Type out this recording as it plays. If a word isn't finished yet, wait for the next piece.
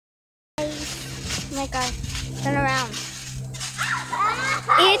Oh my god. Turn around.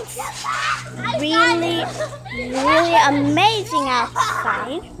 It's really, really amazing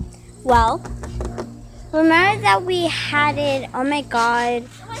outside. Well, remember that we had it. Oh my god.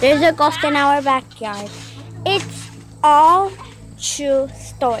 There's a ghost in our backyard. It's all true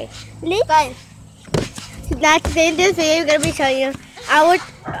story. Guys, now today in this video, we're going to be showing you our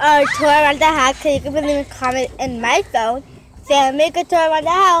tour around the house. So you can leave a comment in my phone. Say, make a tour around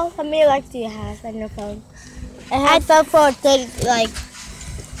the house. How many likes do you have on your phone? I had fun for like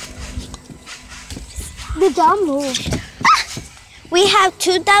the dog moved. We have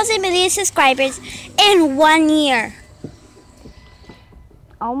 2,000 million subscribers in 1 year.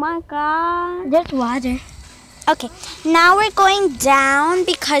 Oh my god. There's water. Okay, now we're going down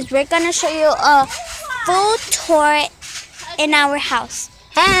because we're gonna show you a full tour in our house.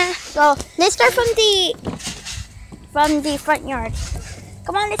 So let's start from the front yard.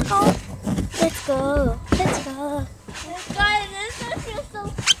 Come on, let's go. Let's go. Let's go. Guys, this feels so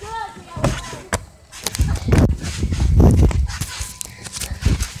good.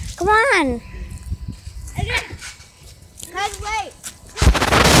 Come on. Guys, wait.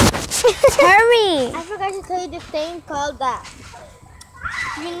 Hurry. I forgot to tell you this thing called that.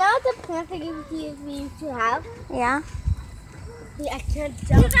 You know the plant that we used to have? Yeah. We actually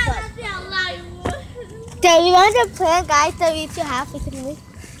jumped up. So you know the plant, guys, that we used to have? So the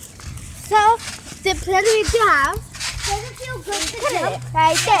plant we used to have. Does it feel good to jump?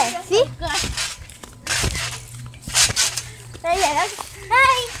 Right there. See? Right there.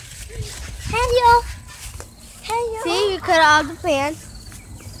 Hi. Hello. Hello. See, you cut all the plants.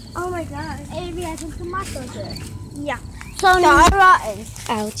 Oh my god. And we had some tomatoes there. Yeah. So now rotten.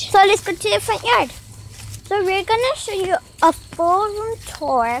 Ouch. So let's go to the front yard. So we're gonna show you a full room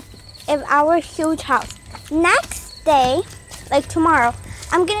tour of our huge house. Next day, like tomorrow,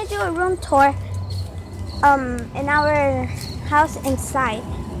 I'm gonna do a room tour in our house inside.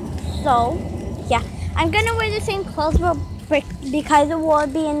 So yeah, I'm gonna wear the same clothes because it will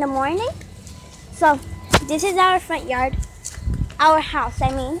be in the morning. So this is our front yard. Our house,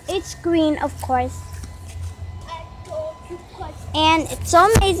 I mean. It's green, of course. And it's so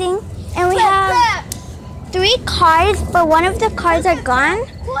amazing. And we have 3 cars, but one of the cars are gone.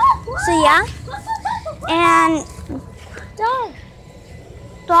 So yeah. And Dog.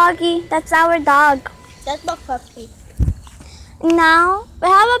 Doggy, that's our dog. That's my puppy. Now, we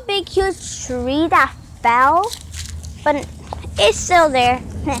have a big, huge tree that fell, but it's still there.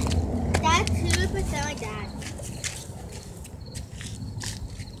 That's 2% my dad.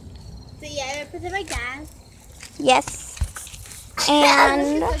 So yeah, 2% my dad. Yes.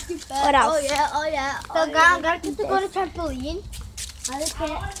 And what else? Oh yeah. So I'm gonna get to go to trampoline.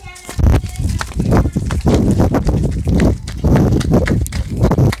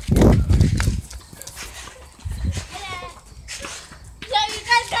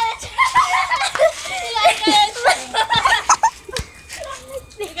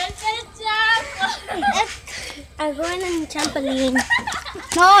 I'm going on the trampoline.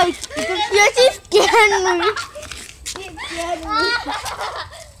 No, you're just scaring me.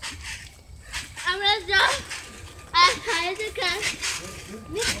 I'm gonna jump as high as I can.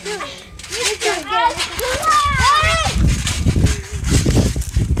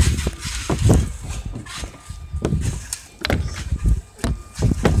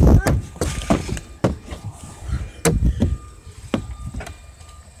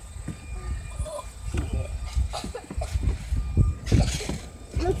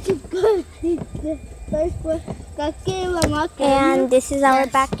 And this is our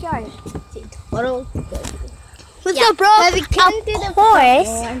backyard. What's Yeah. up, bro? Of course,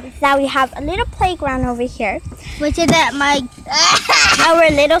 now we have a little playground over here. Which is that my Our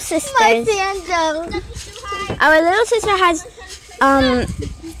little sisters. sandal. Our little sister has a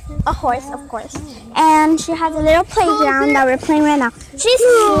horse, of course, and she has a little playground that we're playing right now. She's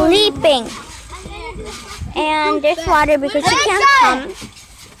sleeping, and there's water because she can't come.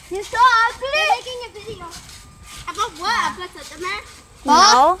 You're so ugly. About what? About the man?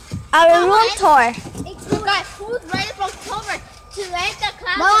 No, our room tour. Guys, who's ready for October to let the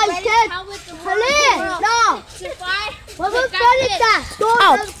class? No, I said, no. What was that?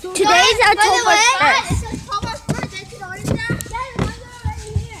 Oh, today's October 1st. It's October 1st. I should order that. Right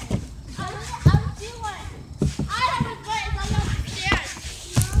here. I'll do one. I have a good. It's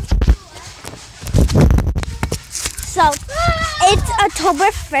So, it's October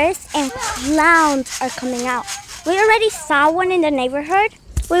 1st and clowns are coming out. We already saw one in the neighborhood.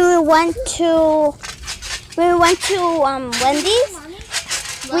 We went to Wendy's.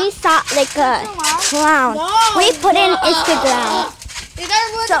 We saw like a clown. We put in Instagram. You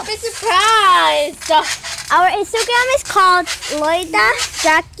gotta ruin the big surprise. Our Instagram is called Loida,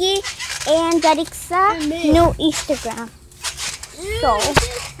 Jackie, and Jarixa new Instagram. So,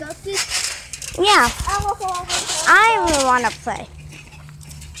 yeah, I really want to play.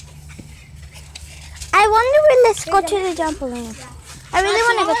 I wonder when let's go to the trampoline. I really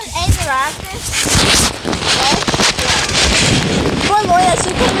want to go to Poor Loida, she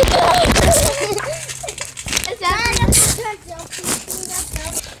can make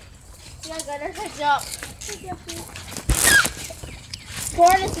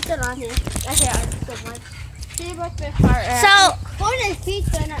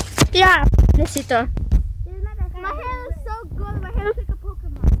yeah, necesito. My hair looks so good. My hair looks like a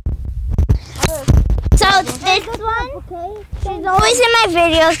Pokemon. So this one, she's always in my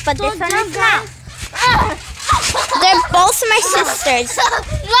videos, but this one is not. They're both my sisters.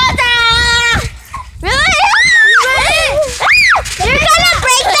 Really? You're gonna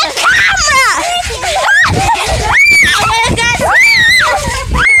break the camera!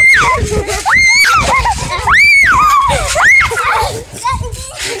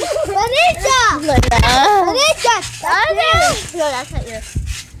 No, that's not yours.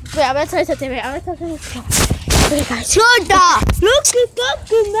 Wait, I'm gonna tell you something. Wait, I'm gonna tell you something. Wait, guys. Look at that.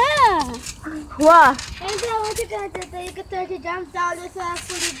 What? You could throw your jump down. This will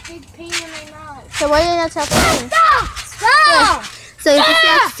actually big pain in my mouth. So why did you not tell me? Stop! So you can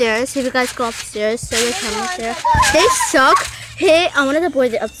see upstairs. If you guys go upstairs, so you come upstairs. They suck. Hey, I wanted the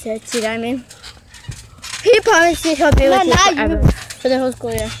boys upstairs. See what I mean? He promised me he'll be with me forever for the whole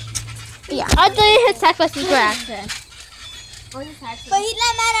school year. Yeah. I thought you hit text message for accident. But he's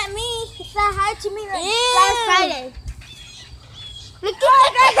not mad at me. He's not hi to me last Friday. Look at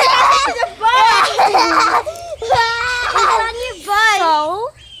the butt. It's on your butt.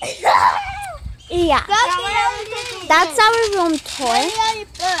 So, yeah. That's our room tour.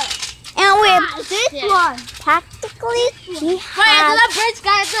 And we're this one. Practically, we have. Wait, the bridge,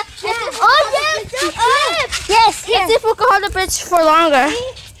 guys. Oh yes, yes. Let's see if we can hold the bridge for longer.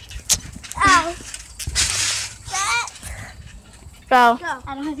 Ow. Bro,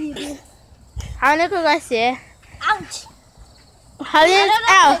 I don't have to do it. how many could I see? Ouch. How many is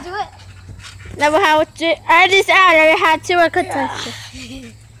out? Never had to. I just out. I had two. I could touch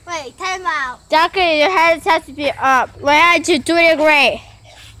it. Wait, time out. Jackie, your head has to be up. Leah, you do it great.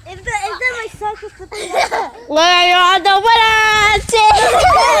 Is that my sock is flipping? Leah, you're on the winner.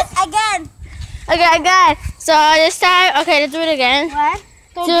 Again. Okay, again. So this time, okay, let's do it again.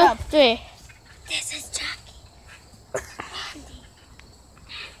 1, 2, 3. This is Jackie.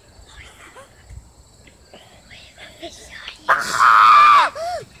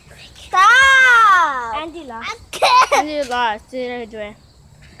 Stop! Andy lost. And you lost. Do it.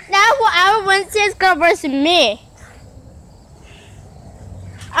 Now our Wednesday is gonna versus me.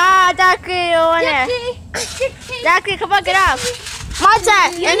 Ah, Jackie, you won it. Jackie, come on, get up. My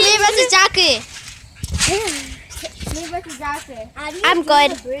turn. And me versus Jackie. Me versus Jackie. I'm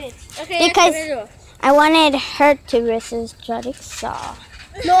good. Okay, Because I wanted her to versus Jarixa.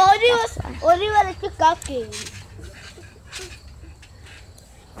 no, only want to Jackie.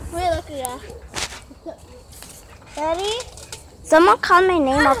 Wait, look at that. Ready? Someone called my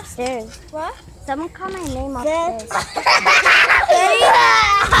name upstairs. What? Someone called my name upstairs.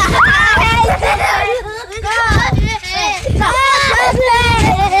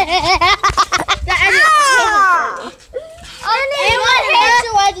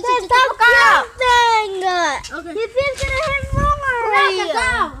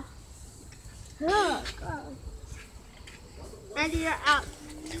 Andy, you're out.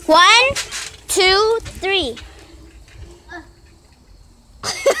 1, 2, 3.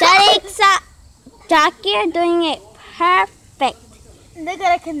 Jarixa, Jackie, you're doing it perfect. Look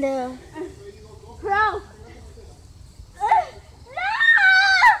what I can do. Pro.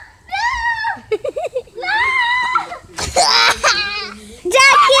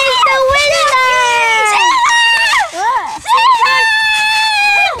 Jackie is the winner!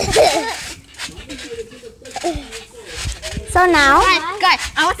 So now,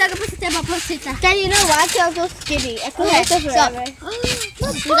 Guys, I want to put about Posita. Guys, you know what? I feel so skinny. I feel like this forever.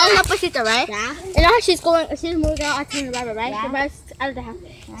 You guys know Posita, right? Yeah. You know how she's moving out to the rabbit, right? Yeah. The rabbit's out of the house.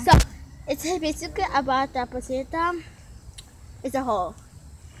 Yeah. So, it's basically about the Posita. It's a whole.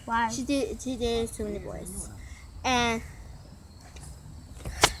 why? She did so many boys. And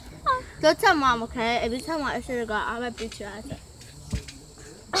don't tell mom, okay? If you tell mom I should have got, I might beat you at it.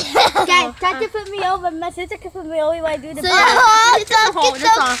 Guys, try to put me over. My sister can put me over while I do the So yeah, it's a whole.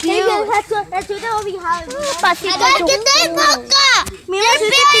 That's all. That's what we have.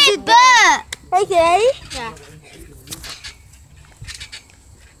 Okay. Okay. Yeah.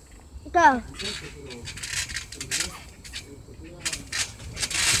 Go.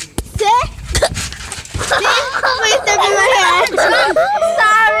 See? Please step in my head.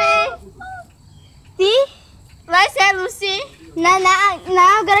 Sorry. See? What's that, Lucy? Now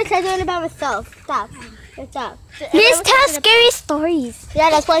I'm gonna try doing it by myself. Stop. Stop. Please tell scary stories. Yeah,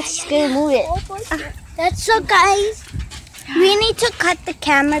 that's why it's scary movie. That's so, guys. We need to cut the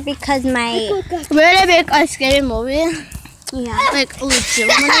camera because my We're gonna make a scary movie. yeah. Like legit.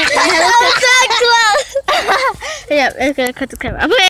 Yeah, it's gonna cut the camera. Okay.